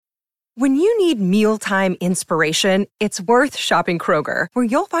When you need mealtime inspiration, it's worth shopping Kroger, where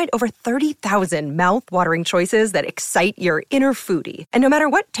you'll find over 30,000 mouth-watering choices that excite your inner foodie. And no matter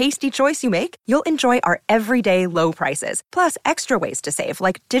what tasty choice you make, you'll enjoy our everyday low prices, plus extra ways to save,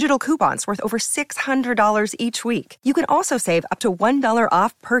 like digital coupons worth over $600 each week. You can also save up to $1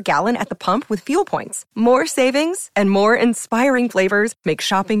 off per gallon at the pump with fuel points. More savings and more inspiring flavors make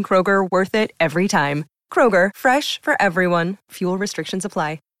shopping Kroger worth it every time. Kroger, fresh for everyone. Fuel restrictions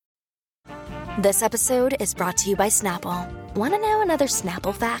apply. This episode is brought to you by Snapple. Want to know another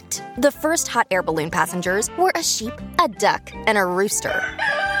Snapple fact? The first hot air balloon passengers were a sheep, a duck, and a rooster.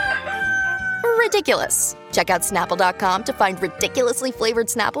 Ridiculous. Check out Snapple.com to find ridiculously flavored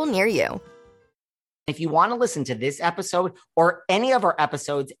Snapple near you. If you want to listen to this episode or any of our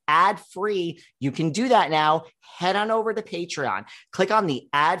episodes ad-free, you can do that now. Head on over to Patreon. Click on the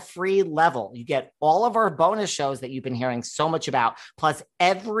ad-free level. You get all of our bonus shows that you've been hearing so much about. Plus,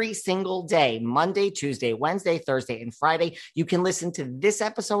 every single day, Monday, Tuesday, Wednesday, Thursday, and Friday, you can listen to this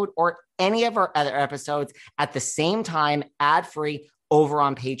episode or any of our other episodes at the same time, ad-free, over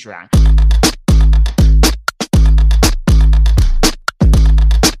on Patreon.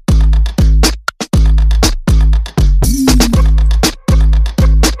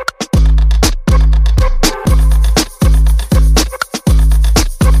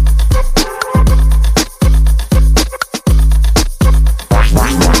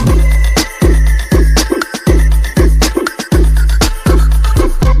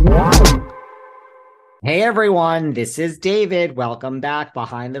 Hey everyone, this is David. Welcome back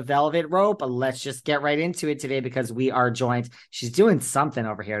behind the velvet rope. Let's just get right into it today because we are joined. She's doing something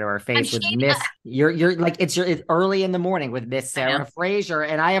over here to her face with Miss. You're like it's early in the morning with Miss Sarah Fraser,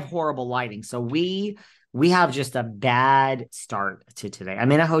 and I have horrible lighting, so we have just a bad start to today.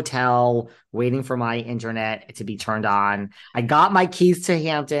 I'm in a hotel waiting for my internet to be turned on. I got my keys to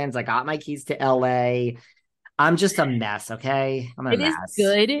Hamptons. I got my keys to LA. I'm just a mess, okay? I'm a mess.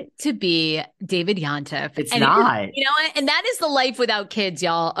 It is good to be David Yontef. It's not. You know what? And that is the life without kids,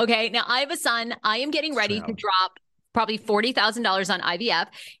 y'all. Okay, now I have a son. I am getting ready to drop probably $40,000 on IVF.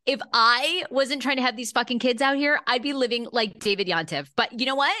 If I wasn't trying to have these fucking kids out here, I'd be living like David Yontef. But you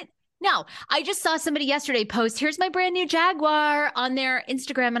know what? No, I just saw somebody yesterday post, here's my brand new Jaguar on their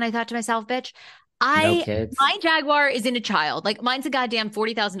Instagram. And I thought to myself, bitch, my Jaguar is in a child. Like mine's a goddamn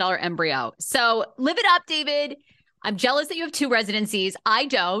 $40,000 embryo. So live it up, David. I'm jealous that you have 2 residencies. I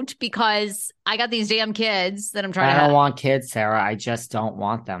don't, because I got these damn kids that I'm trying to have. I don't want kids, Sarah. I just don't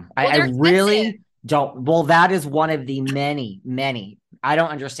want them. Well, I really don't. Well, that is one of the many. I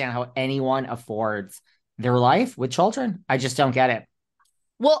don't understand how anyone affords their life with children. I just don't get it.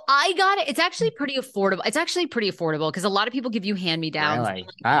 Well, I got it. It's actually pretty affordable. Because a lot of people give you hand-me-downs. Really?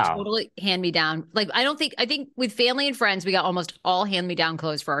 Wow. Totally hand-me-down. Like, I think with family and friends, we got almost all hand-me-down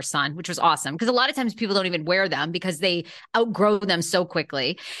clothes for our son, which was awesome. Because a lot of times people don't even wear them because they outgrow them so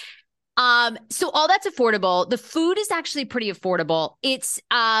quickly. So all that's affordable. The food is actually pretty affordable. It's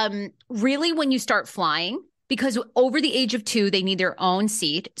really when you start flying. Because over the age of 2, they need their own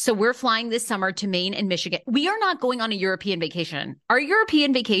seat. So we're flying this summer to Maine and Michigan. We are not going on a European vacation. Our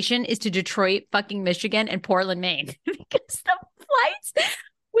European vacation is to Detroit, fucking Michigan, and Portland, Maine. Because the flights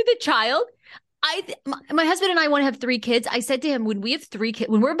with a child. My husband and I want to have 3 kids. I said to him, when we have 3 kids,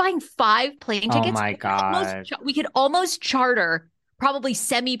 when we're buying 5 plane tickets, oh my God, we could almost charter probably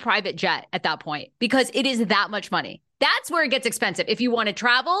semi-private jet at that point because it is that much money. That's where it gets expensive. If you want to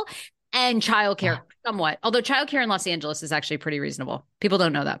travel and childcare, somewhat. Although childcare in Los Angeles is actually pretty reasonable. People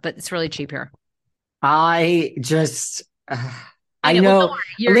don't know that, but it's really cheap here. I know. Well,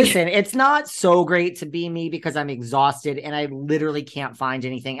 listen, it's not so great to be me because I'm exhausted and I literally can't find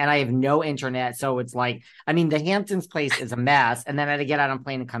anything and I have no internet. So it's like, I mean, the Hamptons place is a mess. And then I had to get on a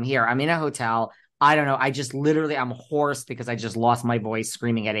plane and come here. I'm in a hotel. I don't know. I'm hoarse because I just lost my voice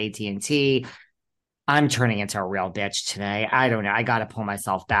screaming at AT&T. I'm turning into a real bitch today. I don't know. I got to pull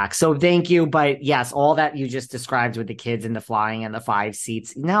myself back. So thank you. But yes, all that you just described with the kids and the flying and the 5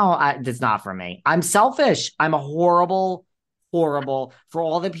 seats. No, that's not for me. I'm selfish. I'm a horrible for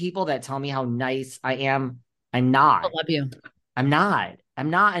all the people that tell me how nice I am. I'm not. I love you. I'm not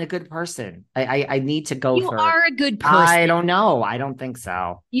a good person. I need to go You are a good person. I don't know. I don't think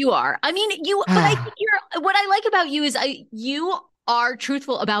so. You are. I mean, but I think what I like about you is you are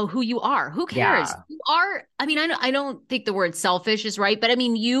truthful about who you are. Who cares? Yeah. You are. I mean, I don't think the word selfish is right, but I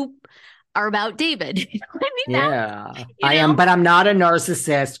mean, you are about David. I am, but I'm not a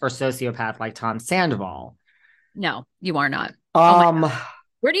narcissist or sociopath like Tom Sandoval. No, you are not.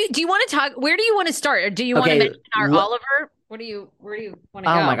 Where do you want to talk? Where do you want to start? Or do you want to mention our Oliver Where do you want to go?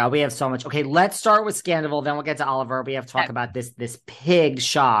 Oh my God, we have so much. Okay, let's start with Scandoval, then we'll get to Oliver. We have to talk about this pig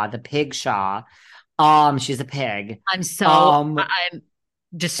Shaw, the pig Shaw. She's a pig. I'm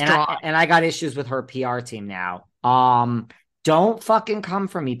distraught. And I got issues with her PR team now. Don't fucking come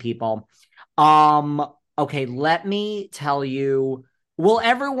for me, people. Okay, let me tell you. Well,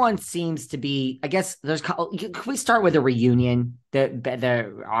 everyone seems to be. I guess there's. Can we start with a reunion? The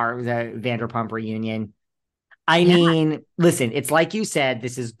Vanderpump reunion. I mean, listen, it's like you said,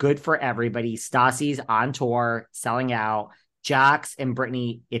 this is good for everybody. Stassi's on tour, selling out. Jax and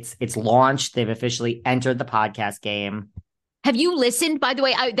Brittany, it's launched. They've officially entered the podcast game. Have you listened, by the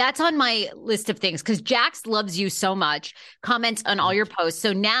way? That's on my list of things because Jax loves you so much, comments on all your posts.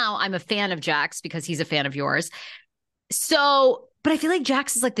 So now I'm a fan of Jax because he's a fan of yours. So, but I feel like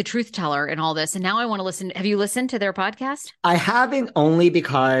Jax is like the truth teller in all this. And now I want to listen. Have you listened to their podcast? I haven't, only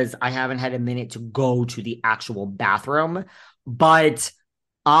because I haven't had a minute to go to the actual bathroom. But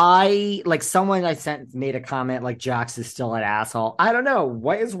someone I sent made a comment like Jax is still an asshole. I don't know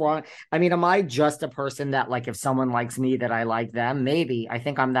what is wrong. I mean, am I just a person that like if someone likes me that I like them? Maybe. I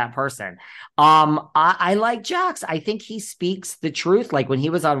think I'm that person. I like Jax. I think he speaks the truth. Like when he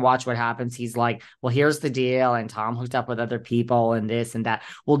was on Watch What Happens, he's like, well, here's the deal, and Tom hooked up with other people and this and that.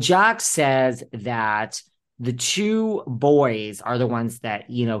 Well, Jax says that the two boys are the ones that,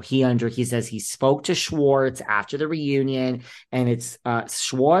 he says he spoke to Schwartz after the reunion, and it's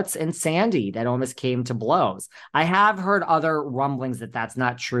Schwartz and Sandy that almost came to blows. I have heard other rumblings that that's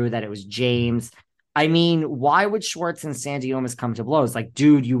not true, that it was James. I mean, why would Schwartz and Sandy almost come to blows? Like,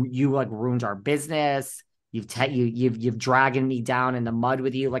 dude, you like ruined our business. You've dragging me down in the mud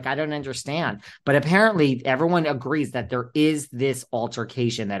with you. Like, I don't understand. But apparently everyone agrees that there is this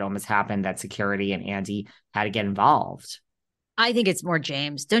altercation that almost happened, that security and Andy had to get involved. I think it's more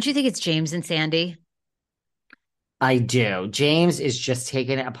James. Don't you think it's James and Sandy? I do. James is just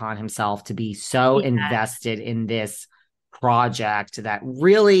taking it upon himself to be so invested in this project that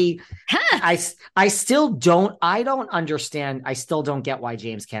really I still don't understand. I still don't get why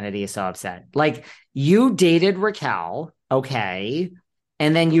James Kennedy is so upset. Like, you dated Raquel, okay,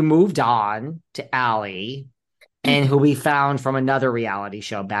 and then you moved on to Allie, and who we found from another reality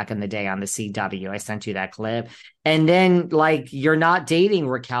show back in the day on the CW. I sent you that clip. And then, like, you're not dating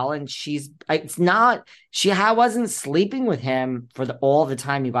Raquel, and she wasn't sleeping with him for all the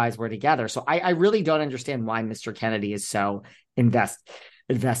time you guys were together. So I really don't understand why Mr. Kennedy is so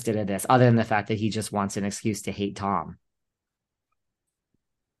invested in this, other than the fact that he just wants an excuse to hate Tom.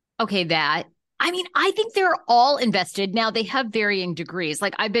 Okay, I think they're all invested. Now, they have varying degrees.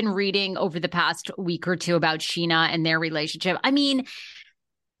 Like, I've been reading over the past week or two about Scheana and their relationship. I mean,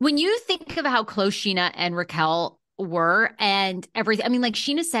 when you think of how close Scheana and Raquel were and everything, I mean, like,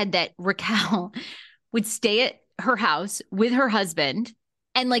 Scheana said that Raquel would stay at her house with her husband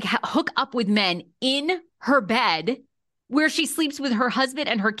and like hook up with men in her bed where she sleeps with her husband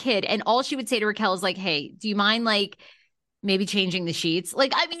and her kid. And all she would say to Raquel is like, hey, do you mind like maybe changing the sheets?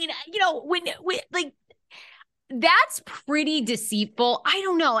 Like, I mean, when like, that's pretty deceitful. I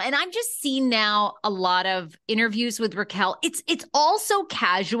don't know. And I've just seen now a lot of interviews with Raquel. It's all so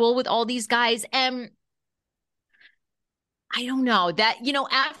casual with all these guys. And I don't know that,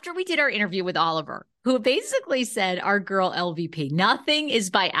 after we did our interview with Oliver, who basically said our girl LVP, nothing is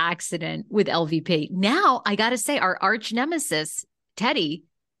by accident with LVP. Now, I got to say, our arch nemesis, Teddy,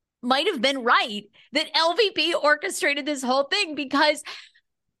 might have been right that LVP orchestrated this whole thing, because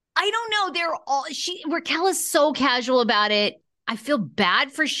I don't know. Raquel is so casual about it. I feel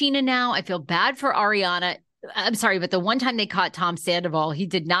bad for Scheana now. I feel bad for Ariana. I'm sorry, but the one time they caught Tom Sandoval, he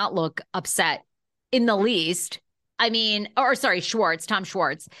did not look upset in the least. I mean, Schwartz, Tom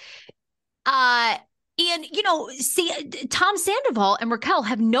Schwartz. And, Tom Sandoval and Raquel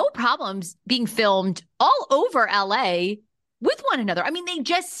have no problems being filmed all over LA with one another. I mean, they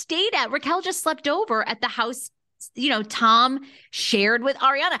just Raquel just slept over at the house, Tom shared with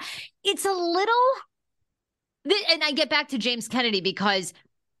Ariana. It's a little, and I get back to James Kennedy because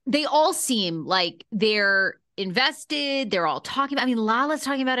they all seem like they're invested. They're all talking about, Lala's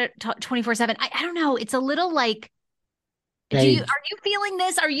talking about it 24/7. I don't know. It's a little like, are you feeling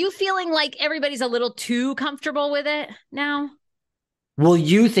this? Are you feeling like everybody's a little too comfortable with it now? Well,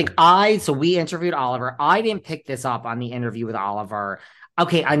 so we interviewed Oliver. I didn't pick this up on the interview with Oliver.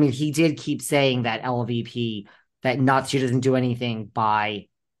 Okay, I mean, he did keep saying that LVP, she doesn't do anything by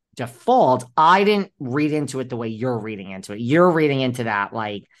default. I didn't read into it the way you're reading into it. You're reading into that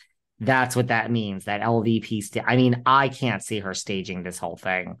like that's what that means, that LVP. I can't see her staging this whole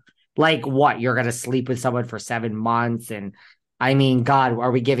thing. Like, what? You're going to sleep with someone for 7 months? And God,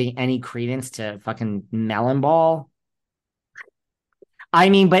 are we giving any credence to fucking Melon Ball? I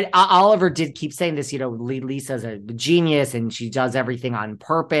mean, but Oliver did keep saying this, Lisa's a genius and she does everything on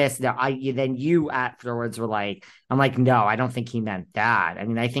purpose. Then you afterwards were like, I'm like, no, I don't think he meant that. I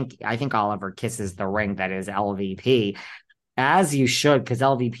mean, I think Oliver kisses the ring that is LVP, as you should, because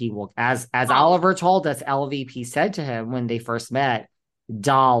LVP will, as Oliver told us, LVP said to him when they first met,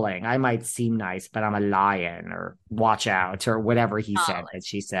 darling, I might seem nice, but I'm a lion, or watch out, or whatever he said that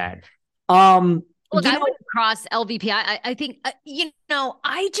she said. Look, I wouldn't cross LVP. I think,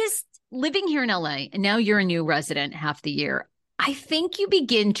 I just living here in LA, and now you're a new resident half the year. I think you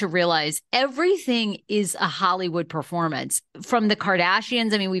begin to realize everything is a Hollywood performance from the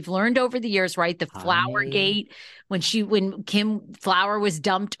Kardashians. I mean, we've learned over the years, right? The Flower Gate, when Kim Flower was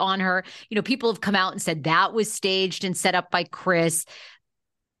dumped on her, people have come out and said that was staged and set up by Chris.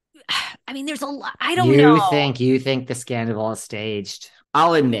 I mean, there's a lot. I don't know. You think the Scandoval is staged?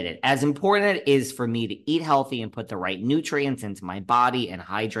 I'll admit it. As important it is for me to eat healthy and put the right nutrients into my body and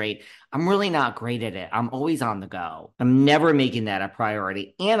hydrate, I'm really not great at it. I'm always on the go. I'm never making that a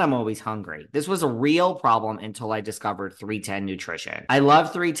priority, and I'm always hungry. This was a real problem until I discovered 310 Nutrition. I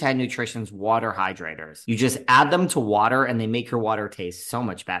love 310 Nutrition's water hydrators. You just add them to water and they make your water taste so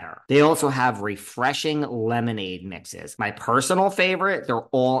much better. They also have refreshing lemonade mixes. My personal favorite, they're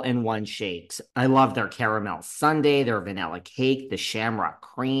all in one shapes. I love their caramel sundae, their vanilla cake, the shamrock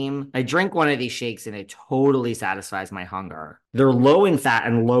cream. I drink one of these shakes and it totally satisfies my hunger. They're low in fat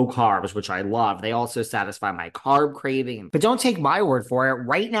and low carbs, which I love. They also satisfy my carb craving. But don't take my word for it.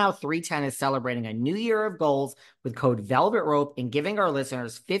 Right now, 310 is celebrating a new year of goals with code Velvet Rope and giving our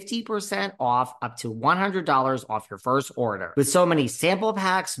listeners 50% off, up to $100 off your first order. With so many sample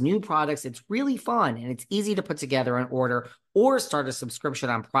packs, new products, it's really fun and it's easy to put together an order or start a subscription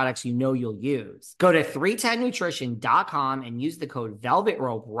on products you'll use. Go to 310nutrition.com and use the code Velvet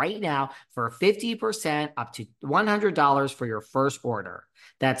Rope right now for 50% up to $100 for your first order.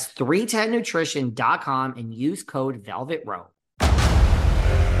 That's 310nutrition.com and use code Velvet Rope.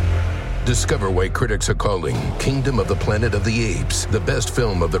 Discover why critics are calling Kingdom of the Planet of the Apes the best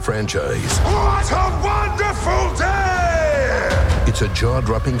film of the franchise. What a wonderful day! It's a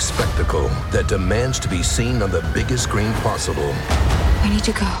jaw-dropping spectacle that demands to be seen on the biggest screen possible. I need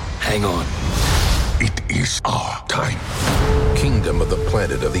to go. Hang on. It is our time. Kingdom of the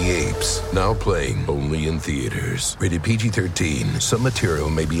Planet of the Apes. Now playing only in theaters. Rated PG-13. Some material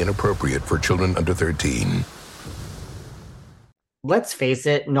may be inappropriate for children under 13. Let's face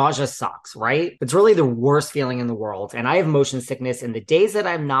it, nausea sucks, right? It's really the worst feeling in the world. And I have motion sickness in the days that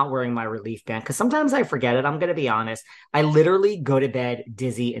I'm not wearing my relief band, because sometimes I forget it. I'm going to be honest. I literally go to bed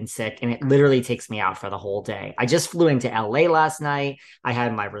dizzy and sick, and it literally takes me out for the whole day. I just flew into LA last night. I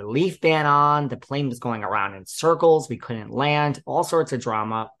had my relief band on. The plane was going around in circles. We couldn't land. All sorts of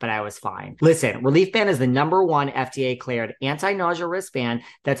drama, but I was fine. Listen, Relief Band is the #1 FDA-cleared anti-nausea wristband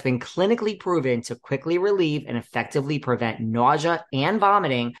that's been clinically proven to quickly relieve and effectively prevent nausea and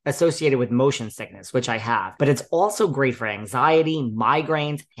vomiting associated with motion sickness, which I have. But it's also great for anxiety,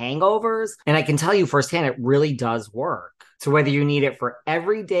 migraines, hangovers, and I can tell you firsthand, it really does work. So whether you need it for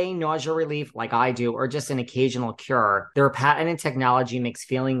everyday nausea relief like I do, or just an occasional cure, their patented technology makes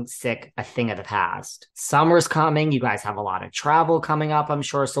feeling sick a thing of the past. Summer's coming. You guys have a lot of travel coming up, I'm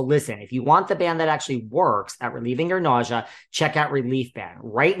sure. So listen, if you want the band that actually works at relieving your nausea, check out Relief Band.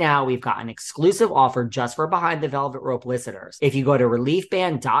 Right now, we've got an exclusive offer just for Behind the Velvet Rope listeners. If you go to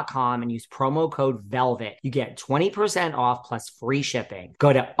reliefband.com and use promo code VELVET, you get 20% off plus free shipping.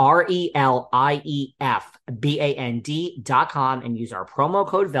 Go to reliefband.com and use our promo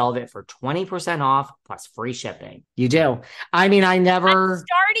code Velvet for 20% off plus free shipping. You do. I mean, I'm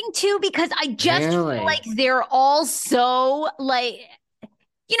starting to, because I just feel like they're all so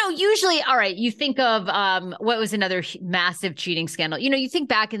usually, all right, you think of what was another massive cheating scandal. You think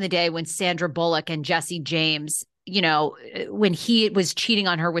back in the day when Sandra Bullock and Jesse James, when he was cheating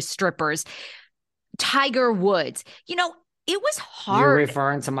on her with strippers, Tiger Woods, it was hard. You're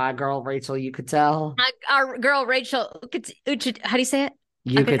referring to my girl, Rachel, you could tell? Our girl, Rachel, how do you say it?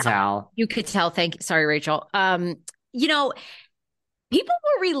 You could tell. You could tell. Thank you. Sorry, Rachel. People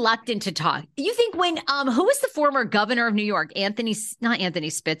were reluctant to talk. You think when, who was the former governor of New York? Not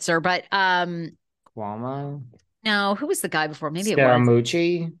Anthony Spitzer, but Cuomo? No, who was the guy before? Maybe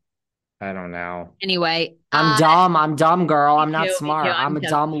Scaramucci? It was. I don't know. Anyway. I'm dumb, girl. I'm not smart. I'm a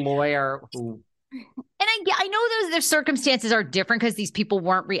dumb lawyer who... And I know their circumstances are different because these people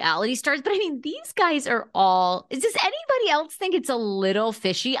weren't reality stars, but I mean, these guys are all, does anybody else think it's a little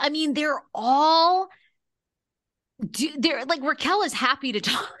fishy? I mean, they're like, Raquel is happy to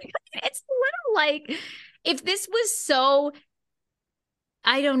talk. It's a little like, if this was so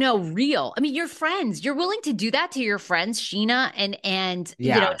I don't know, real. I mean, you're friends. You're willing to do that to your friends, Sheena, and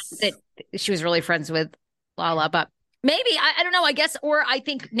you know Yes. that she was really friends with Lala, but maybe I don't know. I guess, or I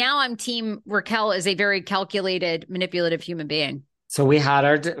think now I'm team Raquel is a very calculated, manipulative human being. So we had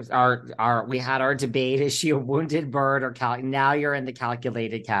our debate. Is she a wounded bird or now you're in the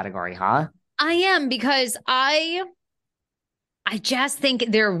calculated category, huh? I am because I just think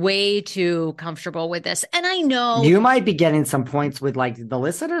they're way too comfortable with this. And I know You might be getting some points with like the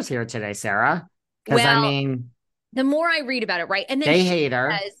listeners here today, Sarah. Because I well, mean, the more I read about it, right? And then they she hate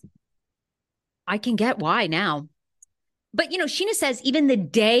her. says, I can get why now. But you know, Sheena says even the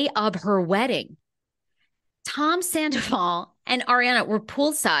day of her wedding, Tom Sandoval and Ariana were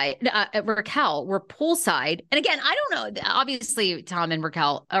poolside. Raquel were poolside. And again, I don't know. Obviously, Tom and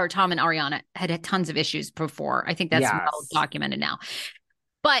Ariana had tons of issues before. I think that's well documented now.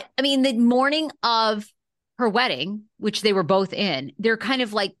 But I mean, the morning of her wedding, which they were both in, they're kind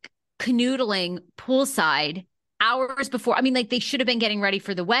of like canoodling poolside hours before. I mean, like they should have been getting ready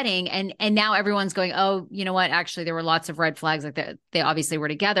for the wedding. And now everyone's going, oh, you know what? Actually, there were lots of red flags. Like they obviously were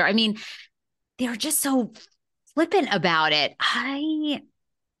together. I mean, they were just so flippant about it. I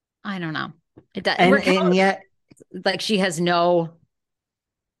don't know. It does, and yet, like she has no.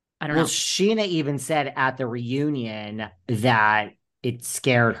 I don't know. Sheena even said at the reunion that it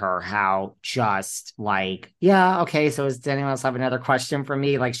scared her how just like, yeah, okay. So does anyone else have another question for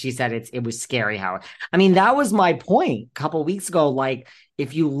me? Like she said, it was scary how, I mean, that was my point a couple of weeks ago. Like,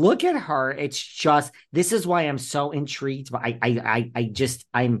 if you look at her, it's just, this is why I'm so intrigued. But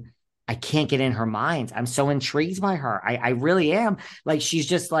I can't get in her mind. I'm so intrigued by her. I really am. Like, she's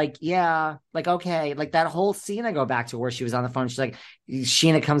just like, yeah, like, okay. Like that whole scene I go back to where she was on the phone. She's like,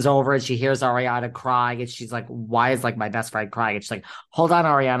 Sheena comes over and she hears Ariana crying. And she's like, why is like my best friend crying? And she's like, hold on,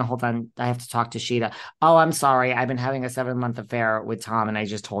 Ariana, hold on. I have to talk to Sheena. Oh, I'm sorry. I've been having a 7-month affair with Tom. And I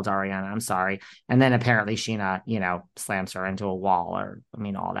just told Ariana, I'm sorry. And then apparently Sheena, slams her into a wall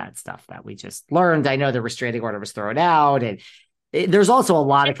all that stuff that we just learned. I know the restraining order was thrown out and there's also a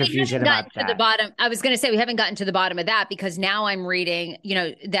lot of confusion about that. I was going to say we haven't gotten to the bottom of that because now I'm reading,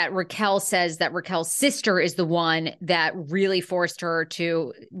 that Raquel says that Raquel's sister is the one that really forced her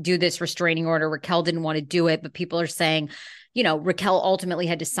to do this restraining order. Raquel didn't want to do it, but people are saying, Raquel ultimately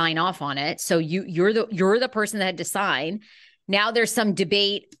had to sign off on it. So you're the person that had to sign. Now there's some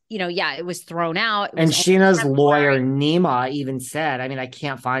debate, it was thrown out. And Sheena's lawyer, Nima, even said, I mean, I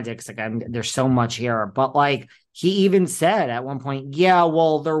can't find it because there's so much here, but like he even said at one point, yeah,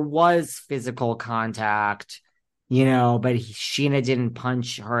 well, there was physical contact, but Sheena didn't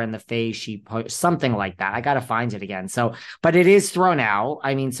punch her in the face. She something like that. I got to find it again. So, but it is thrown out.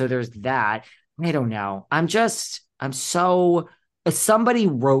 I mean, so there's that. I don't know. Somebody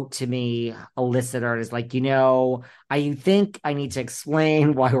wrote to me, a listener, is like, I think I need to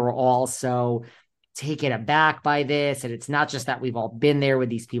explain why we're all so taken aback by this. And it's not just that we've all been there with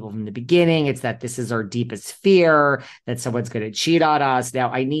these people from the beginning. It's that this is our deepest fear that someone's going to cheat on us. Now,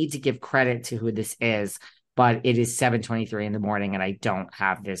 I need to give credit to who this is, but it is 7:23 in the morning and I don't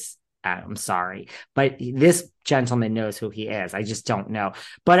have this. I'm sorry, but this gentleman knows who he is. I just don't know.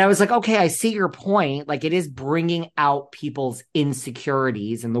 But I was like, okay, I see your point. Like it is bringing out people's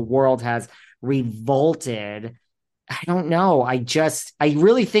insecurities and the world has revolted. I don't know. I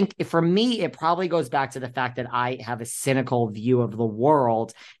really think for me, it probably goes back to the fact that I have a cynical view of the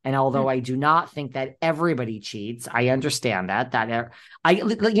world. And although I do not think that everybody cheats, I understand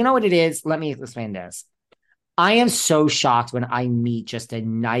you know what it is? Let me explain this. I am so shocked when I meet just a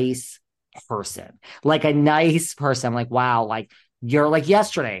nice person, like a nice person. I'm like, wow, like you're like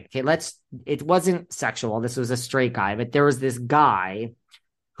yesterday. Okay, it wasn't sexual. This was a straight guy, but there was this guy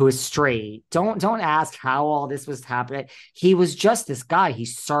who is straight. Don't ask how all this was happening. He was just this guy. He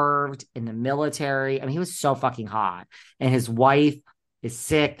served in the military. I mean, he was so fucking hot. And his wife is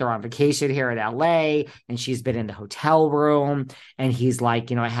sick. They're on vacation here in LA and she's been in the hotel room. And he's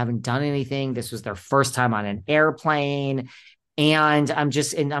like, I haven't done anything. This was their first time on an airplane. And I'm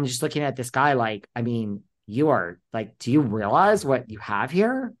just looking at this guy like, I mean, you are like, do you realize what you have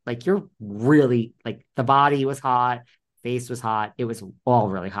here? Like, you're really like the body was hot. Face was hot. It was all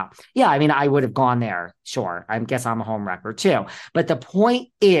really hot. Yeah. I mean, I would have gone there. Sure. I guess I'm a home wrecker too. But the point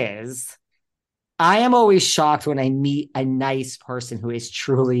is, I am always shocked when I meet a nice person who is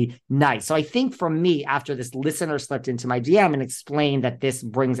truly nice. So I think for me, after this listener slipped into my DM and explained that this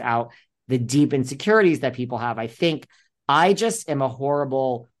brings out the deep insecurities that people have, I think I just am a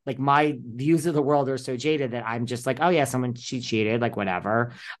horrible, like my views of the world are so jaded that I'm just like, oh yeah, she cheated, like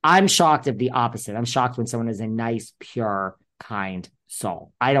whatever. I'm shocked at the opposite. I'm shocked when someone is a nice, pure, kind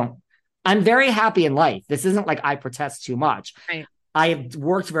soul. I'm very happy in life. This isn't like I protest too much. Right. I have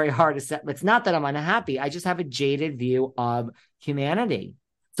worked very hard to set. It's not that I'm unhappy. I just have a jaded view of humanity.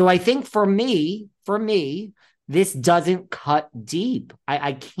 So I think for me, this doesn't cut deep.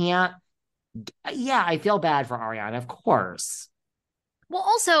 I can't. Yeah, I feel bad for Ariana, of course. Well,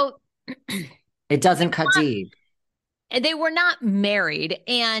 also, it doesn't cut deep. They were not married.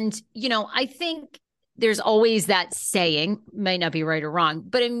 And, I think there's always that saying, might not be right or wrong,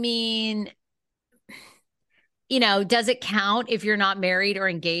 but I mean, does it count if you're not married or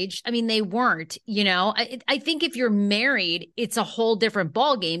engaged? I mean, they weren't, I think if you're married, it's a whole different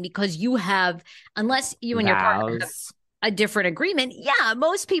ballgame because you have, unless you and your partner have a different agreement. Yeah,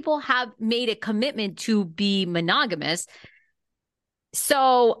 most people have made a commitment to be monogamous.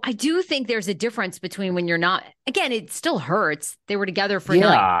 So I do think there's a difference between when you're not, again, it still hurts. They were together for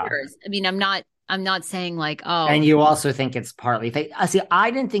 9 years. I mean, I'm not saying like, oh. And you also think it's partly fake. See,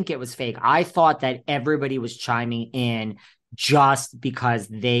 I didn't think it was fake. I thought that everybody was chiming in just because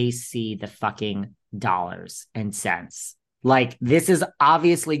they see the fucking dollars and cents. Like, this is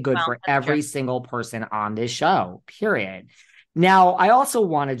obviously good for every single person on this show, period. Now, I also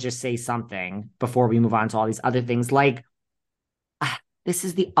want to just say something before we move on to all these other things. Like, this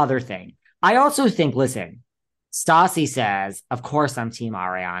is the other thing. I also think, listen, Stassi says, of course I'm team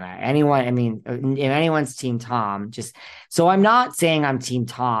Ariana. If anyone's team Tom, so I'm not saying I'm team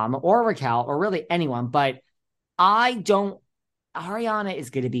Tom or Raquel or really anyone, but Ariana is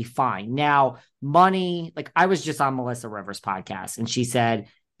going to be fine. Now, money, like I was just on Melissa Rivers' podcast and she said,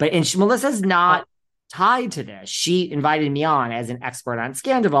 Melissa's not tied to this. She invited me on as an expert on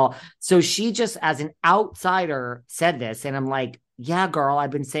Scandoval. So she just, as an outsider, said this. And I'm like, yeah, girl,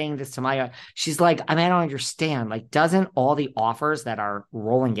 I've been saying this to she's like, I don't understand. Like, doesn't all the offers that are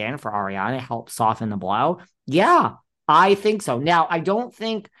rolling in for Ariana help soften the blow? Yeah, I think so. Now, I don't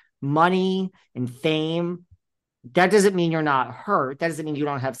think money and fame, that doesn't mean you're not hurt. That doesn't mean you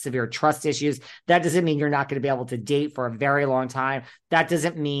don't have severe trust issues. That doesn't mean you're not going to be able to date for a very long time. That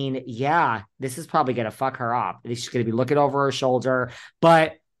doesn't mean, yeah, this is probably going to fuck her up. She's going to be looking over her shoulder.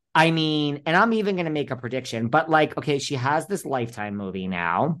 But I mean, and I'm even going to make a prediction, but like, okay, she has this Lifetime movie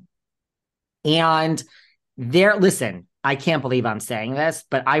now. And listen, I can't believe I'm saying this,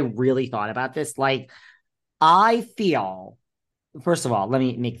 but I really thought about this. Like, I feel, first of all, let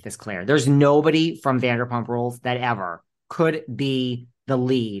me make this clear. There's nobody from Vanderpump Rules that ever could be the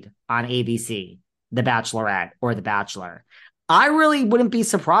lead on ABC, The Bachelorette or The Bachelor. I really wouldn't be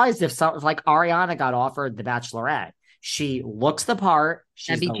surprised if like Ariana got offered The Bachelorette. She looks the part.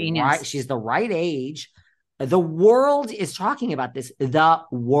 She's the right age. The world is talking about this. The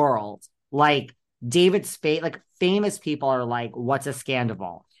world. Like David Spade, like famous people are like, what's a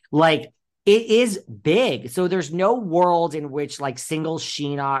Scandoval? Like, it is big. So there's no world in which like single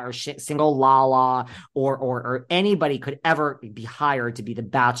Sheena or single Lala or anybody could ever be hired to be the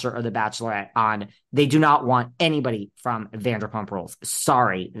Bachelor or the Bachelorette on. They do not want anybody from Vanderpump Rules.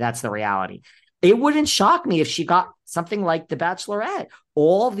 Sorry, that's the reality. It wouldn't shock me if she got something like The Bachelorette.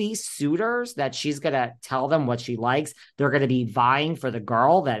 All these suitors that she's going to tell them what she likes, they're going to be vying for the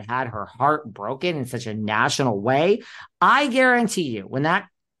girl that had her heart broken in such a national way. I guarantee you, when that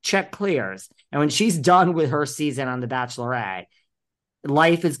check clears and when she's done with her season on The Bachelorette,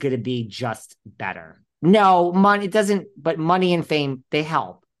 life is going to be just better. No, money doesn't, but money and fame, they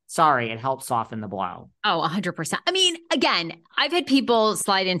help. Sorry, it helps soften the blow. Oh, 100%. I mean, again, I've had people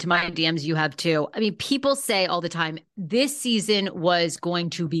slide into my DMs. You have too. I mean, people say all the time, this season was going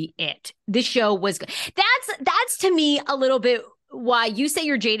to be it. This show was. That's to me a little bit why you say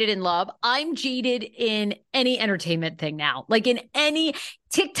you're jaded in love. I'm jaded in any entertainment thing now, like in any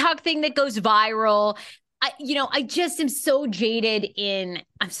TikTok thing that goes viral. I just am so jaded in.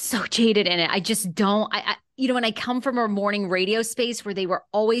 I'm so jaded in it. I just don't. When I come from a morning radio space where they were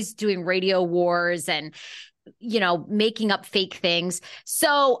always doing radio wars and, making up fake things.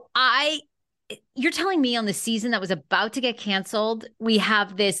 So you're telling me on the season that was about to get canceled, we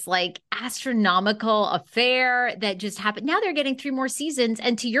have this like astronomical affair that just happened. Now they're getting 3 more seasons.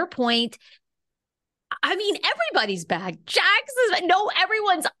 And to your point, I mean, everybody's back.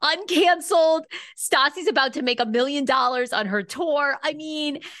 Everyone's uncanceled. Stassi's about to make $1 million on her tour. I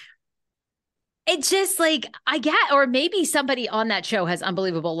mean, it's just like, or maybe somebody on that show has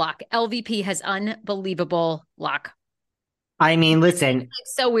unbelievable luck. LVP has unbelievable luck. I mean, listen.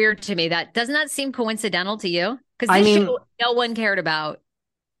 It's so weird to me. Doesn't that seem coincidental to you? Because this show no one cared about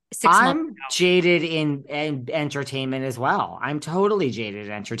 6 months ago. I'm jaded in entertainment as well. I'm totally jaded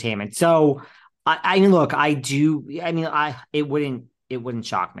in entertainment. So, it it wouldn't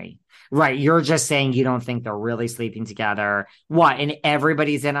shock me. Right. You're just saying you don't think they're really sleeping together. What? And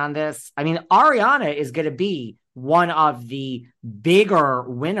everybody's in on this? I mean, Ariana is going to be one of the bigger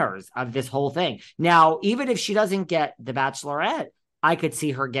winners of this whole thing. Now, even if she doesn't get the Bachelorette, I could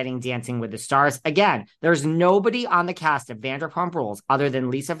see her getting Dancing with the Stars. Again, there's nobody on the cast of Vanderpump Rules other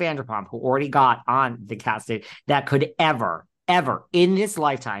than Lisa Vanderpump, who already got on the cast, that could ever in this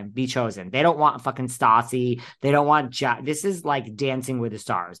lifetime be chosen. They don't want fucking Stassi. They don't want Jack. This is like Dancing with the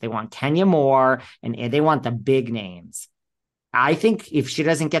Stars. They want Kenya Moore and they want the big names. I think if she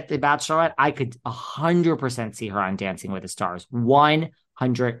doesn't get the Bachelorette, I could 100% see her on Dancing with the Stars.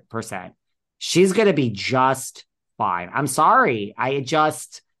 100%. She's going to be just fine. I'm sorry. I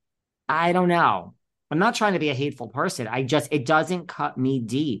don't know. I'm not trying to be a hateful person. It doesn't cut me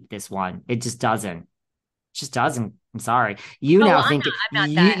deep, this one. It just doesn't. It just doesn't. I'm sorry. You think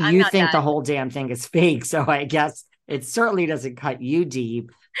the whole damn thing is fake. So I guess it certainly doesn't cut you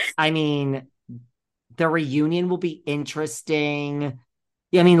deep. I mean, the reunion will be interesting.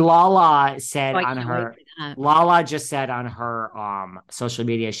 I mean, Lala just said on her social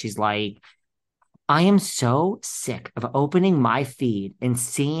media, she's like, I am so sick of opening my feed and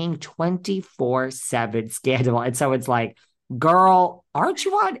seeing 24/7 Scandal. And so it's like, girl, aren't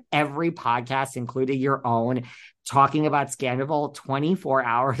you on every podcast, including your own, talking about Scandoval 24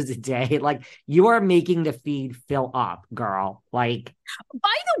 hours a day? Like, you are making the feed fill up, girl. Like,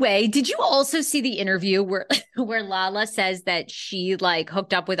 by the way, did you also see the interview where Lala says that she like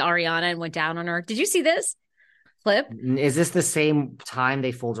hooked up with Ariana and went down on her? Did you see this clip? Is this the same time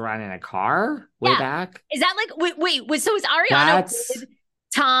they fooled around in a car way back? Is that like wait? So is Ariana with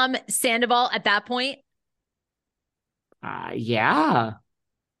Tom Sandoval at that point? Yeah.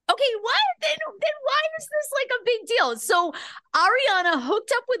 Okay, what? Then why is this like a big deal? So Ariana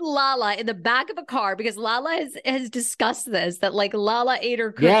hooked up with Lala in the back of a car because Lala has discussed this, that like Lala ate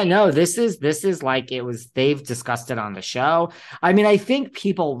her cookie. Yeah, no, this is like they've discussed it on the show. I mean, I think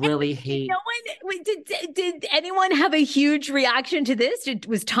people really hate. Did anyone have a huge reaction to this?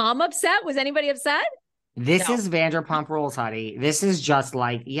 Was Tom upset? Was anybody upset? This is Vanderpump Rules, honey. This is just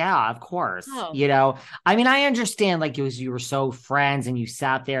like, yeah, of course. I mean, I understand like you were so friends and you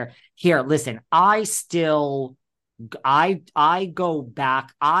sat there. Here, listen, I go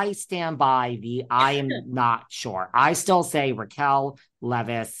back. I stand by I am not sure. I still say Raquel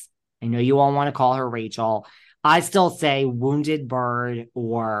Leviss. I know you all want to call her Rachel. I still say wounded bird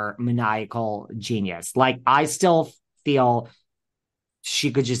or maniacal genius. Like, I still feel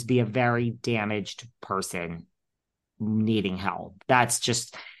she could just be a very damaged person needing help. That's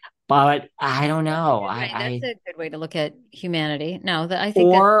just, but I don't know. Right. That's a good way to look at humanity. No, that I think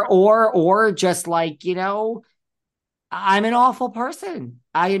or just like, I'm an awful person.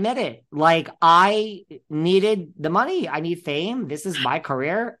 I admit it. Like, I needed the money. I need fame. This is my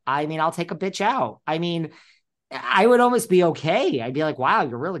career. I mean, I'll take a bitch out. I mean, I would almost be okay. I'd be like, wow,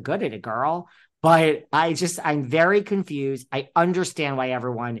 you're really good at it, girl. But I'm very confused. I understand why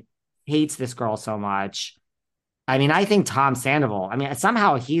everyone hates this girl so much. I mean, I think Tom Sandoval, I mean,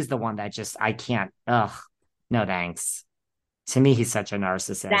 somehow he's the one that just, I can't, no thanks. To me, he's such a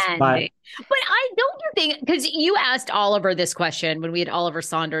narcissist. But I don't think, because you asked Oliver this question when we had Oliver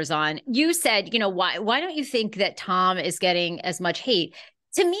Saunders on, you said, why don't you think that Tom is getting as much hate?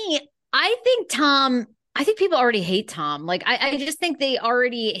 To me, I think people already hate Tom. Like, I just think they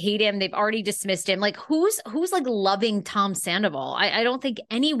already hate him. They've already dismissed him. Like, who's like loving Tom Sandoval? I don't think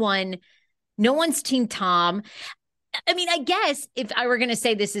no one's team Tom. I mean, I guess if I were going to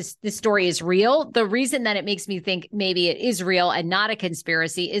say this story is real, the reason that it makes me think maybe it is real and not a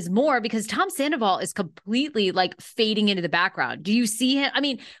conspiracy is more because Tom Sandoval is completely like fading into the background. Do you see him? I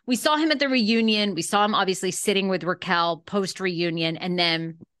mean, we saw him at the reunion. We saw him obviously sitting with Raquel post reunion, and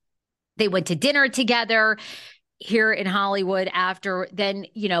then they went to dinner together here in Hollywood after. Then,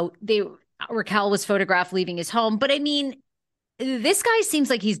 Raquel was photographed leaving his home. But I mean, this guy seems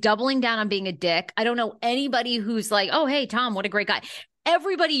like he's doubling down on being a dick. I don't know anybody who's like, oh, hey, Tom, what a great guy.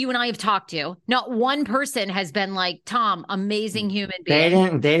 Everybody you and I have talked to, not one person has been like, Tom, amazing human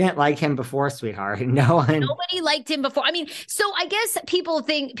being. They didn't like him before, sweetheart. Nobody liked him before. I mean, so I guess people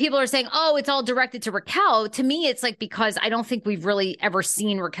are saying, oh, it's all directed to Raquel. To me, it's like, because I don't think we've really ever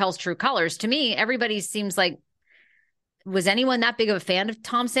seen Raquel's true colors. To me, everybody seems like, was anyone that big of a fan of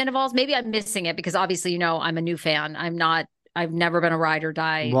Tom Sandoval's? Maybe I'm missing it because obviously, I'm a new fan. I've never been a ride or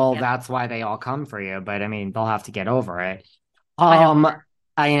die. Well, that's why they all come for you. But I mean, they'll have to get over it. I know.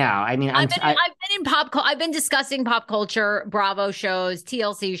 I mean, I've been in I've been discussing pop culture, Bravo shows,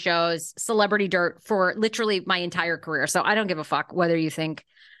 TLC shows, celebrity dirt for literally my entire career. So I don't give a fuck whether you think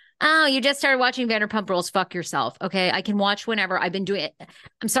Oh, you just started watching Vanderpump Rules. Fuck yourself. Okay. I can watch whenever. I've been doing it.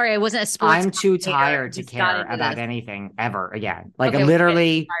 I'm sorry. I wasn't a sports. I'm too tired to care about anything ever again. Like okay,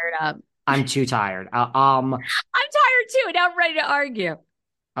 literally, fired up. I'm too tired. I'm tired too. And now I'm ready to argue.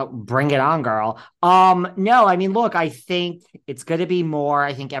 Oh, bring it on, girl. No, I mean, look, I think it's going to be more.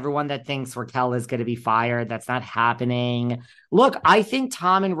 I think everyone that thinks Raquel is going to be fired, that's not happening. Look, I think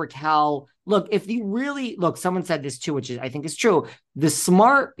Tom and Raquel, look, if you really look, someone said this too, which is, I think is true. The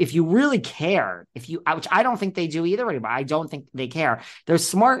smart, if you really care, which I don't think they do either anymore. I don't think they care. Their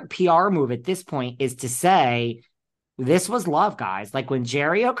smart PR move at this point is to say, this was love, guys. Like when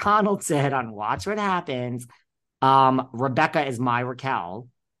Jerry O'Connell said on Watch What Happens, Rebecca is my Raquel.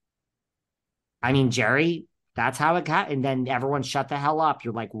 I mean, Jerry, that's how it got. And then everyone shut the hell up.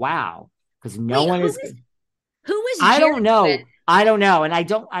 You're like, wow. Because no one is. Who was I Jerry don't know. with? I don't know. And I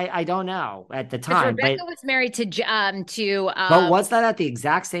don't know at the time. Rebecca was married to but was that at the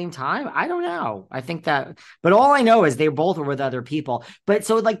exact same time? I don't know. I think that, but all I know is they both were with other people. But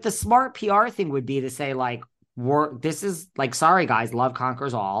so like the smart PR thing would be to say, like, this is like, sorry, guys, love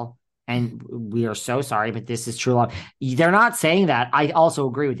conquers all. And we are so sorry, but this is true love. They're not saying that. I also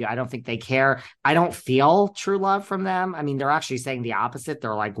agree with you. I don't think they care. I don't feel true love from them. I mean, they're actually saying the opposite.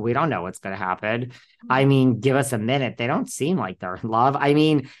 They're like, we don't know what's going to happen. I mean, give us a minute. They don't seem like they're in love. I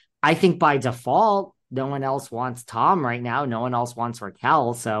mean, I think by default, no one else wants Tom right now. No one else wants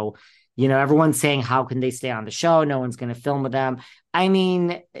Raquel. So, everyone's saying, how can they stay on the show? No one's going to film with them. I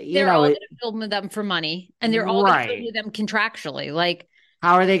mean, they're all going to film with them for money, and they're all going to film with them contractually. Like,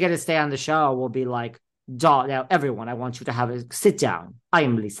 how are they going to stay on the show? We'll be like, now everyone, I want you to have a sit down. I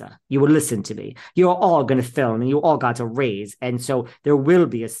am Lisa. You will listen to me. You're all going to film and you all got a raise. And so there will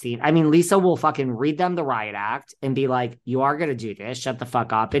be a scene. I mean, Lisa will fucking read them the riot act and be like, you are going to do this. Shut the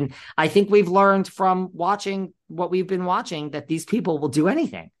fuck up. And I think we've learned from watching what we've been watching that these people will do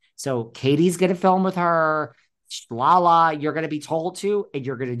anything. So Katie's going to film with her. Lala, you're going to be told to, and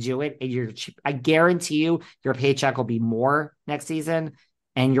you're going to do it. And I guarantee you your paycheck will be more next season.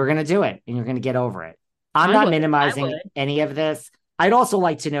 And you're going to do it and you're going to get over it. I'm not minimizing any of this. I'd also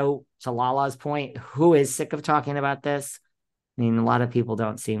like to know, to Lala's point, who is sick of talking about this? I mean, a lot of people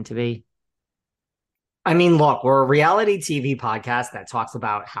don't seem to be. I mean, look, we're a reality TV podcast that talks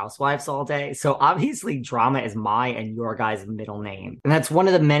about housewives all day. So obviously drama is my and your guys' middle name. And that's one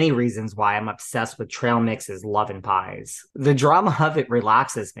of the many reasons why I'm obsessed with Trail Mix's Love and Pies. The drama of it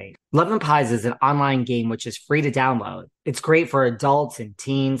relaxes me. Love and Pies is an online game which is free to download. It's great for adults and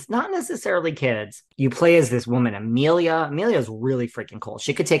teens, not necessarily kids. You play as this woman, Amelia. Amelia's really freaking cool.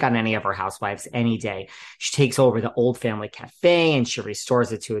 She could take on any of her housewives any day. She takes over the old family cafe and she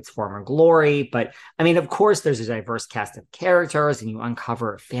restores it to its former glory. But I mean, of course, there's a diverse cast of characters and you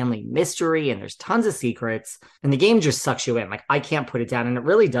uncover a family mystery and there's tons of secrets. And the game just sucks you in. Like, I can't put it down. And it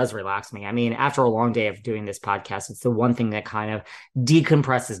really does relax me. I mean, after a long day of doing this podcast, it's the one thing that kind of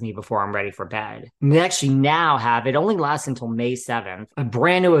decompresses me before I'm ready for bed. And we actually now have, it only lasts until May 7th, a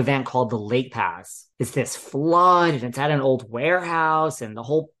brand new event called the Lake Pass. It's this flood and it's at an old warehouse and the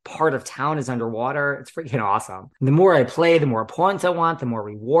whole part of town is underwater. It's freaking awesome. The more I play, the more points I want, the more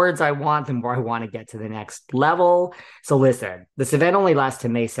rewards I want, the more I want to get to the next level. So listen, this event only lasts to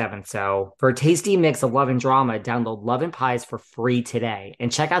May 7th. So for a tasty mix of love and drama, download Love and Pies for free today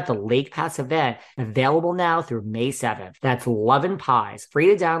and check out the Lake Pass event available now through May 7th. That's Love and Pies,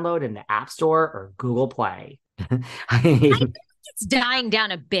 free to download in the App Store or Google Play. I think it's dying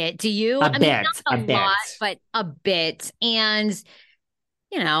down a bit. Do you? Not a lot, but a bit. And,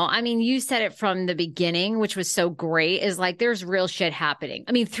 I mean, you said it from the beginning, which was so great, is like, there's real shit happening.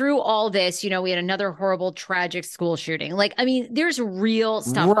 I mean, through all this, we had another horrible, tragic school shooting. Like, I mean, there's real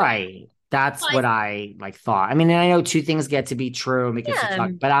stuff. Right. That's what I thought. I mean, and I know two things get to be true because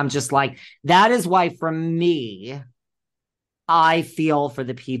but I'm just like, that is why for me, I feel for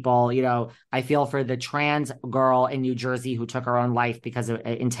the people, I feel for the trans girl in New Jersey who took her own life because of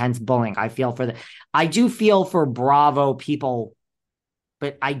intense bullying. I do feel for Bravo people,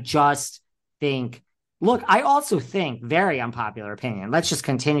 but I just think, look, I also think, very unpopular opinion. Let's just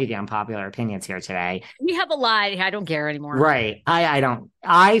continue the unpopular opinions here today. We have a lot. I don't care anymore. Right. I don't.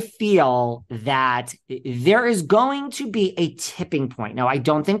 I feel that there is going to be a tipping point. Now, I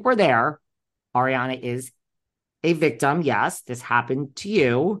don't think we're there. Ariana is a victim. Yes, this happened to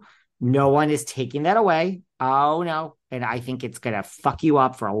you. No one is taking that away. Oh, no. And I think it's going to fuck you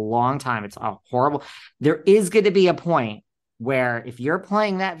up for a long time. It's horrible. There is going to be a point where if you're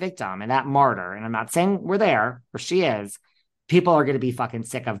playing that victim and that martyr, and I'm not saying we're there, or she is, people are going to be fucking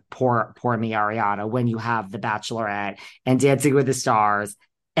sick of poor me, Ariana, when you have The Bachelorette and Dancing with the Stars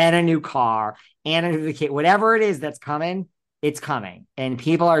and a new car and a new kid, whatever it is that's coming. It's coming. And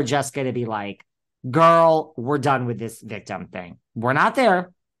people are just going to be like, girl, we're done with this victim thing. We're not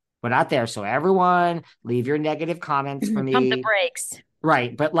there. We're not there. So everyone, leave your negative comments for me. Pump the brakes.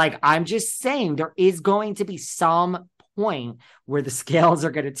 Right. But like, I'm just saying there is going to be some point where the scales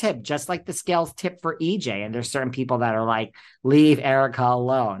are going to tip, just like the scales tip for EJ. And there's certain people that are like, leave Erica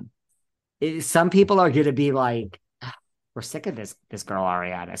alone. Some people are going to be like, we're sick of this girl,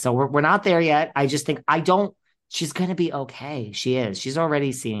 Ariana. So we're not there yet. I just think she's going to be okay. She is. She's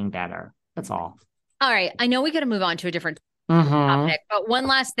already seeing better. That's all. All right. I know we got to move on to a different topic, but one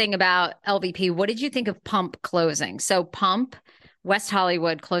last thing about LVP. What did you think of Pump closing? So Pump, West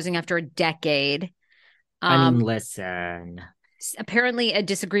Hollywood closing after a decade. Listen. Apparently a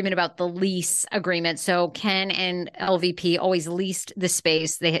disagreement about the lease agreement. So Ken and LVP always leased the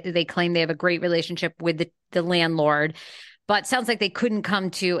space. They claim they have a great relationship with the landlord, but sounds like they couldn't come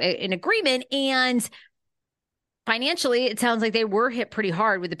to an agreement. And financially, it sounds like they were hit pretty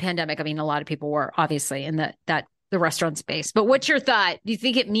hard with the pandemic. I mean, a lot of people were obviously in the restaurant space. But what's your thought? Do you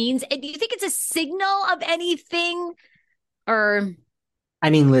think it means? Do you think it's a signal of anything? Or, I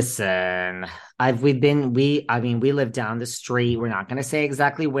mean, listen. We live down the street. We're not going to say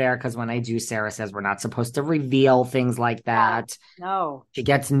exactly where, because when I do, Sarah says we're not supposed to reveal things like that. No. She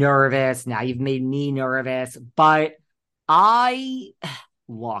gets nervous. Now you've made me nervous. But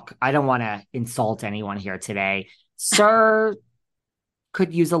look, I don't want to insult anyone here today. Sir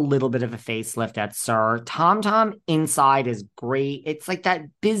could use a little bit of a facelift at Sir. Tom Tom inside is great. It's like that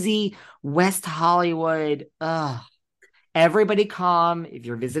busy West Hollywood. Everybody come. If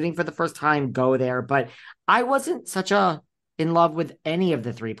you're visiting for the first time, go there. But I wasn't in love with any of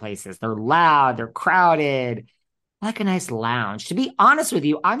the three places. They're loud. They're crowded. I like a nice lounge. To be honest with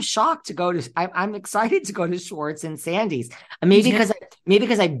you, I'm shocked to go to. I'm excited to go to Schwartz and Sandy's. Maybe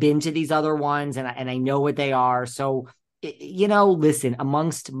because I've been to these other ones and I know what they are. So listen,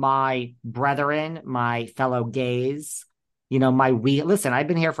 amongst my brethren, my fellow gays, listen. I've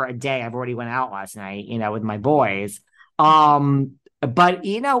been here for a day. I've already went out last night. With my boys. But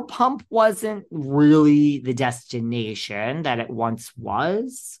Pump wasn't really the destination that it once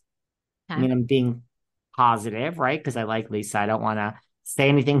was. Okay. I mean, I'm being positive, right? Because I like Lisa. I don't want to say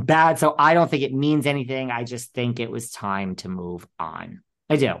anything bad. So I don't think it means anything. I just think it was time to move on.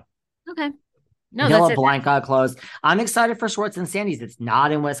 I do. Okay. No, Villa Blanca closed. I'm excited for Schwartz and Sandy's. It's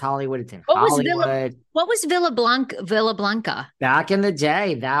not in West Hollywood. It's in Hollywood. What was Villa Blanca? Back in the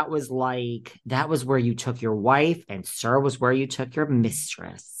day, that was where you took your wife, and Sir was where you took your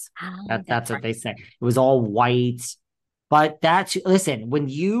mistress. That's what they say. It was all white. But listen, when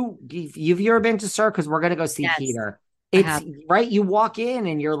you've ever been to Sir, because we're gonna go see Peter. It's right. You walk in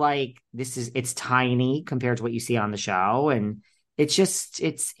and you're like, it's tiny compared to what you see on the show, and it's just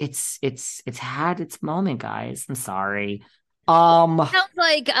it's had its moment, guys. I'm sorry. Sounds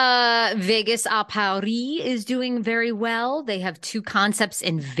like Vegas à Paris is doing very well. They have 2 concepts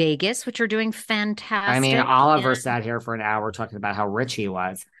in Vegas, which are doing fantastic. I mean, Oliver sat here for an hour talking about how rich he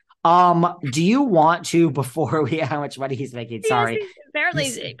was. Do you want to, before how much money he's making? Sorry.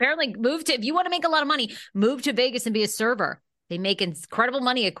 Apparently move to, if you want to make a lot of money, move to Vegas and be a server. They make incredible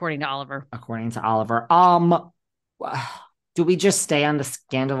money, according to Oliver. Do we just stay on the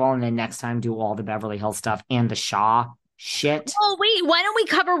Scandoval and then next time do all the Beverly Hills stuff and the Shaw shit? Oh, wait, why don't we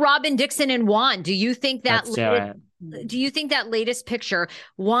cover Robin Dixon and Juan? Do you think that latest picture,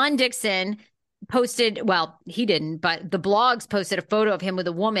 Juan Dixon posted, well, he didn't, but the blogs posted a photo of him with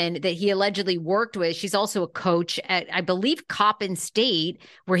a woman that he allegedly worked with. She's also a coach at, I believe, Coppin State,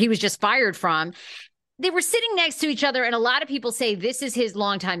 where he was just fired from. They were sitting next to each other, and a lot of people say this is his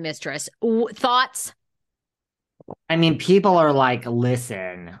longtime mistress. Thoughts? I mean, people are like,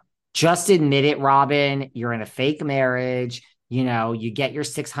 listen, just admit it, Robin. You're in a fake marriage. You get your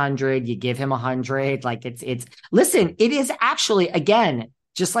 600, you give him 100. Like listen, it is actually, again,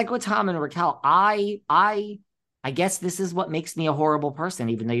 just like with Tom and Raquel, I guess this is what makes me a horrible person,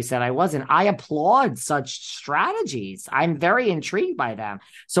 even though you said I wasn't. I applaud such strategies. I'm very intrigued by them.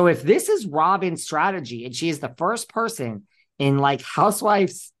 So if this is Robin's strategy, and she is the first person in like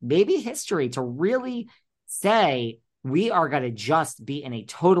Housewives, maybe history, to really say, we are going to just be in a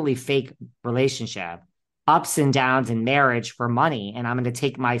totally fake relationship, ups and downs in marriage for money, and I'm going to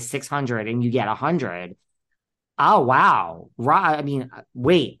take my 600 and you get 100. Oh, wow. I mean,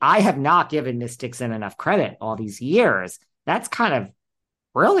 wait, I have not given Miss Dixon enough credit all these years. That's kind of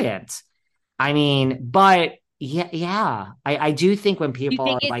brilliant. I mean, but yeah. I do think when people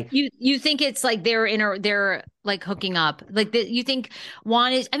are like, you think it's like they're like hooking up, like you think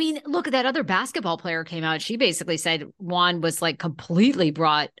Juan is, I mean, look at that other basketball player came out. She basically said Juan was like completely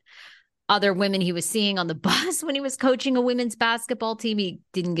brought other women he was seeing on the bus when he was coaching a women's basketball team. He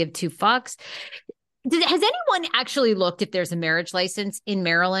didn't give two fucks. Has anyone actually looked if there's a marriage license in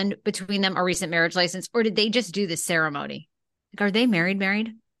Maryland between them, a recent marriage license, or did they just do the ceremony? Like, are they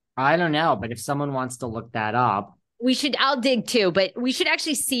married? I don't know, but if someone wants to look that up. I'll dig too, but we should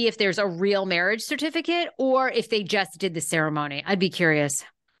actually see if there's a real marriage certificate or if they just did the ceremony. I'd be curious.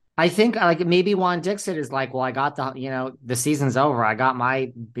 I think like maybe Juan Dixon is like, well, I got the season's over.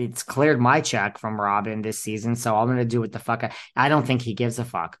 It's cleared my check from Robin this season. So I'm going to do what the fuck. I don't think he gives a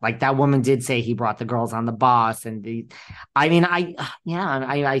fuck. Like that woman did say he brought the girls on the bus I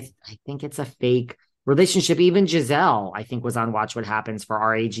think it's a fake relationship. Even Giselle, I think was on Watch What Happens for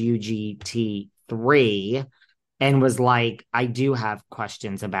RHUGT3. And was like, I do have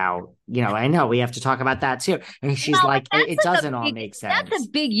questions about, I know we have to talk about that too. And she's like, it doesn't all make sense. That's a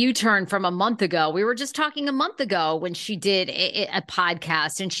big U-turn from a month ago. We were just talking a month ago when she did a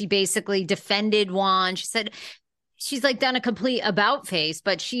podcast and she basically defended Juan. She said, she's like done a complete about face,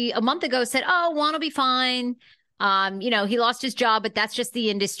 but she a month ago said, oh, Juan will be fine. He lost his job, but that's just the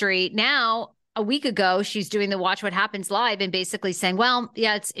industry. Now, a week ago, she's doing the Watch What Happens live and basically saying, well,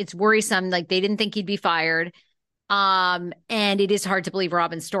 yeah, it's worrisome. Like they didn't think he'd be fired. And it is hard to believe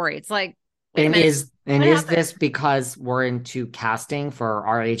Robin's story. It's like, is this because we're into casting for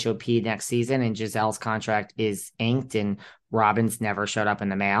RHOP next season and Giselle's contract is inked and Robin's never showed up in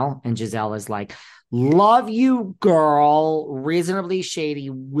the mail? And Giselle is like, love you, girl. Reasonably shady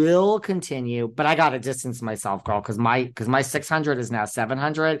will continue, but I got to distance myself, girl, because my 600 is now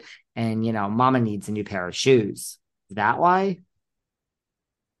 700 and, mama needs a new pair of shoes. Is that why?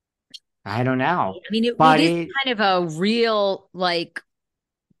 I don't know. I mean, it is kind of a real, like,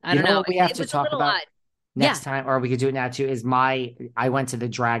 I don't know. What we have to talk about next time, or we could do it now too, is I went to the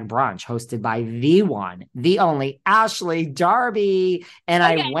drag brunch hosted by the one, the only Ashley Darby. And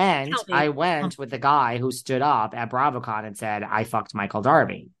I went with the guy who stood up at BravoCon and said, I fucked Michael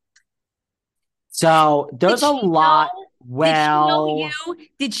Darby. So there's a lot.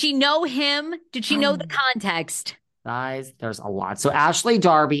 Did she know him? Did she know the context? Guys, there's a lot. So Ashley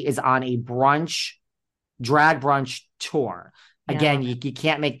Darby is on a drag brunch tour. Again, you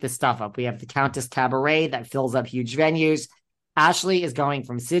can't make this stuff up. We have the Countess Cabaret that fills up huge venues. Ashley is going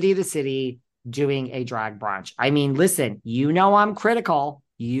from city to city doing a drag brunch. I mean, listen, I'm critical.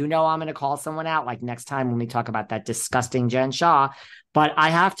 I'm going to call someone out like next time when we talk about that disgusting Jen Shah. But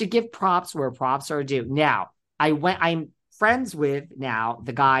I have to give props where props are due. Now, I'm friends with now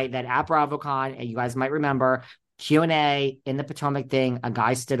the guy that at BravoCon, and you guys might remember, Q&A in the Potomac thing, a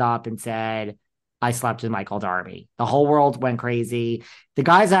guy stood up and said, I slept with Michael Darby. The whole world went crazy. The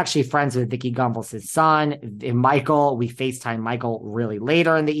guy's actually friends with Vicky Gumbels' son. And Michael, we FaceTimed Michael really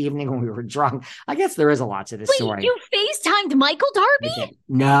later in the evening when we were drunk. I guess there is a lot to this story. You FaceTimed Michael Darby?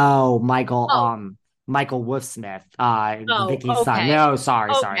 No, Michael, Michael Wolfsmith, Vicky's son. No,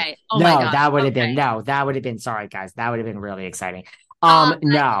 sorry. Oh that would have been, sorry guys, that would have been really exciting. No.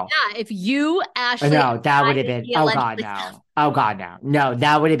 Yeah, if you, Ashley. No, that would have been, oh God, no. No,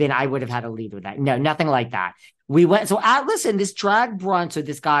 that would have been, I would have had to lead with that. No, nothing like that. We went, so listen, this drag brunch, so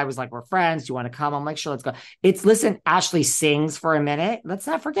this guy was like, we're friends. Do you want to come? I'm like, sure, let's go. Listen, Ashley sings for a minute. Let's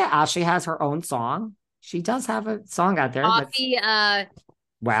not forget, Ashley has her own song. She does have a song out there.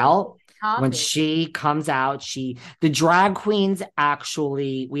 When she comes out, the drag queens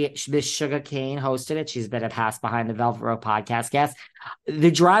actually, Miss Sugar Cane hosted it. She's been a Pass Behind the Velvet Rope podcast guest.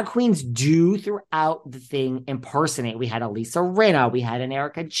 The drag queens do throughout the thing impersonate. We had Elisa Rinna, we had an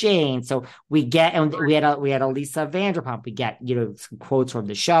Erica Jane. So we had Elisa Vanderpump. We get, some quotes from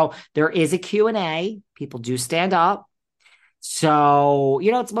the show. There is a Q&A. People do stand up. So,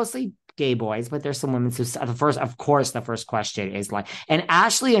 it's mostly gay boys, but there's some women. So the first question is like, and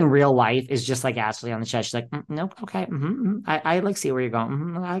Ashley in real life is just like Ashley on the chat. She's like, nope, okay, I like see where you're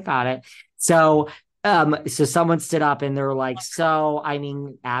going. I got it. So someone stood up and they're like, so I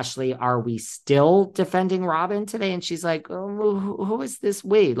mean, Ashley, are we still defending Robin today? And she's like, oh, who is this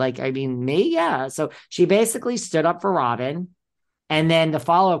we? Like, I mean, me, yeah. So she basically stood up for Robin. And then the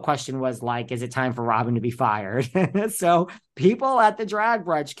follow-up question was like, is it time for Robin to be fired? So people at the drag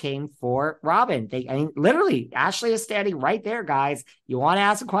brunch came for Robin. Literally, Ashley is standing right there, guys. You want to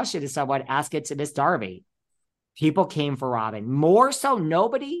ask a question to someone, ask it to Miss Darby. People came for Robin. More so,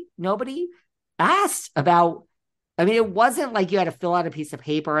 nobody asked about, it wasn't like you had to fill out a piece of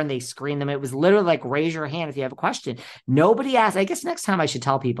paper and they screened them. It was literally like, raise your hand if you have a question. Nobody asked. I guess next time I should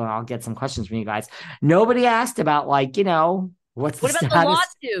tell people and I'll get some questions from you guys. Nobody asked about what about the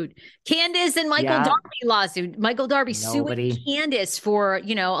lawsuit? Candace and Michael Darby lawsuit. Michael Darby suing Candace for,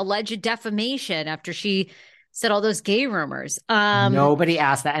 alleged defamation after she said all those gay rumors. Nobody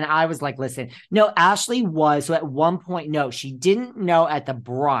asked that. And I was like, listen, no, Ashley was. So at one point, no, she didn't know at the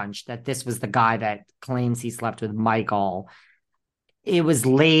brunch that this was the guy that claims he slept with Michael. It was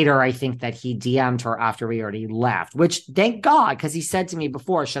later, I think, that he DM'd her after we already left, which thank God, because he said to me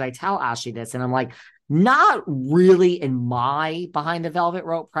before, should I tell Ashley this? And I'm like, not really in my behind the velvet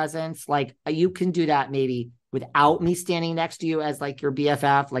rope presence. Like, you can do that maybe without me standing next to you as like your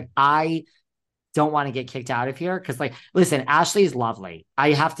BFF. Like, I don't want to get kicked out of here. Cause like, listen, Ashley's lovely.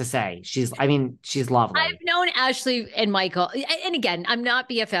 I have to say, she's lovely. I've known Ashley and Michael. And again, I'm not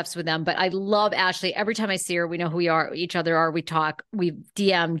BFFs with them, but I love Ashley. Every time I see her, we know who each other are. We talk, we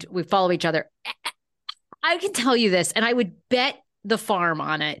DM'd, we follow each other. I can tell you this, and I would bet the farm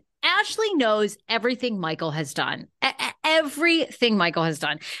on it. Ashley knows everything Michael has done. Everything Michael has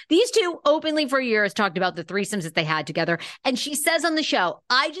done. These two openly for years talked about the threesomes that they had together. And she says on the show,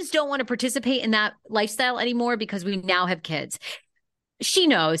 I just don't want to participate in that lifestyle anymore because we now have kids. She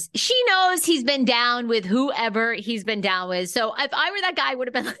knows he's been down with whoever he's been down with. So if I were that guy, I would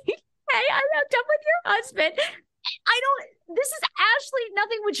have been like, hey, I'm hooked up with your husband. This is Ashley.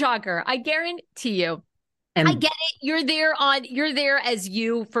 Nothing would shock her. I guarantee you. And I get it. You're there as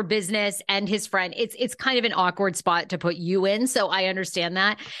you for business and his friend. It's kind of an awkward spot to put you in. So I understand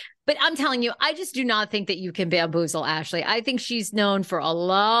that. But I'm telling you, I just do not think that you can bamboozle Ashley. I think she's known for a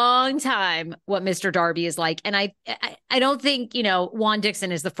long time what Mr. Darby is like. And I don't think, Juan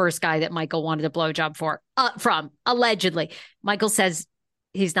Dixon is the first guy that Michael wanted a blowjob from, allegedly. Michael says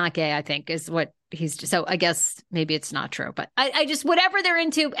he's not gay, I think, is what so I guess maybe it's not true. But I just, whatever they're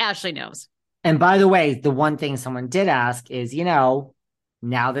into, Ashley knows. And by the way, the one thing someone did ask is, now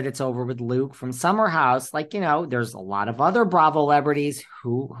that it's over with Luke from Summer House, like, there's a lot of other Bravo celebrities.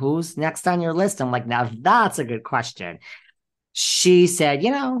 Who's next on your list? I'm like, now that's a good question. She said,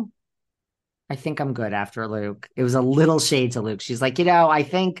 I think I'm good after Luke. It was a little shade to Luke. She's like, I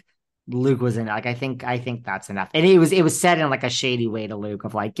think Luke was in, like, I think that's enough. And it was said in like a shady way to Luke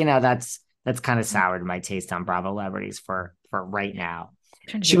of like, that's kind of soured my taste on Bravo celebrities for right now.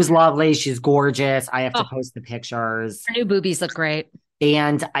 She was lovely. She's gorgeous. I have to post the pictures. Her new boobies look great.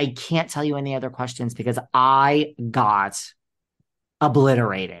 And I can't tell you any other questions because I got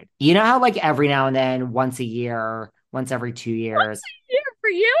obliterated. You know how like every now and then, once every 2 years. Once a year for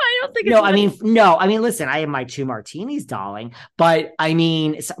you? I don't think it's No, I mean, listen, I have my 2 martinis, darling, but I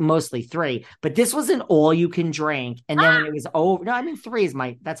mean, it's mostly 3, but this was an all you can drink. And then when it was over, 3 is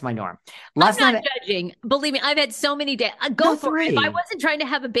that's my norm. I'm not judging. Believe me, I've had so many days. Go for it. If I wasn't trying to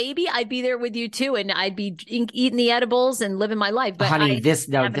have a baby, I'd be there with you too. And I'd be eating the edibles and living my life. But honey, this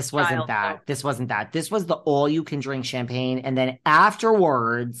wasn't that. This wasn't that. This was the all you can drink champagne. And then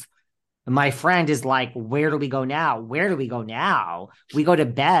afterwards, my friend is like, where do we go now? Where do we go now? We go to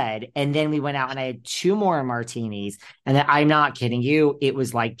bed. And then we went out and I had 2 more martinis. And then, I'm not kidding you. It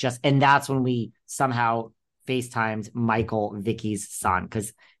was like and that's when we somehow FaceTimed Michael, Vicky's son.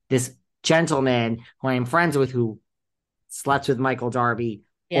 Because this gentleman who I'm friends with, who slept with Michael Darby,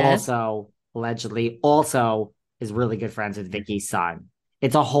 also allegedly is really good friends with Vicky's son.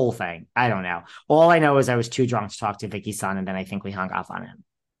 It's a whole thing. I don't know. All I know is I was too drunk to talk to Vicky's son. And then I think we hung up on him.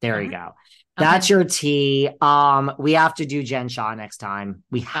 There you go. That's your tea. We have to do Jen Shah next time.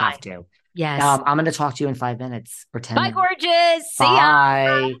 We have to. Yes. I'm going to talk to you in 5 minutes or 10 minutes. Bye, gorgeous.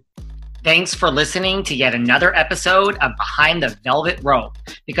 Bye. Thanks for listening to yet another episode of Behind the Velvet Rope.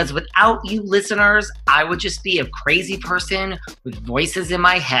 Because without you listeners, I would just be a crazy person with voices in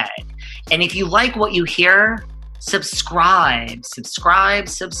my head. And if you like what you hear, subscribe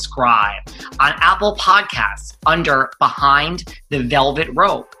on Apple Podcasts under Behind the Velvet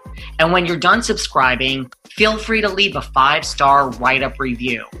Rope. And when you're done subscribing, feel free to leave a 5-star write-up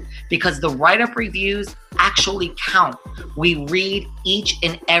review, because the write-up reviews actually count. We read each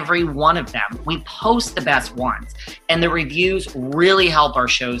and every one of them. We post the best ones, and the reviews really help our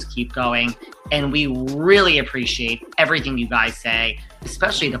shows keep going. And we really appreciate everything you guys say,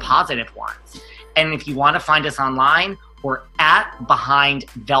 especially the positive ones. And if you want to find us online, we're at Behind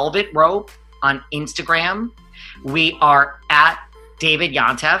Velvet Rope on Instagram. We are at David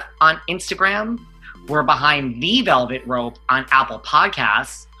Yontef on Instagram. We're Behind the Velvet Rope on Apple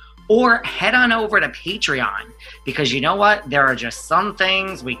Podcasts. Or head on over to Patreon, because you know what? There are just some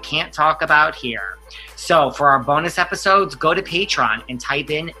things we can't talk about here. So for our bonus episodes, go to Patreon and type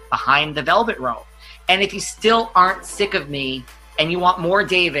in Behind the Velvet Rope. And if you still aren't sick of me and you want more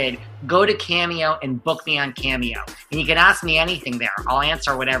David, go to Cameo and book me on Cameo. And you can ask me anything there. I'll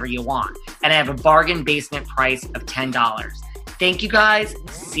answer whatever you want. And I have a bargain basement price of $10. Thank you guys.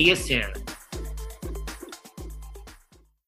 See you soon.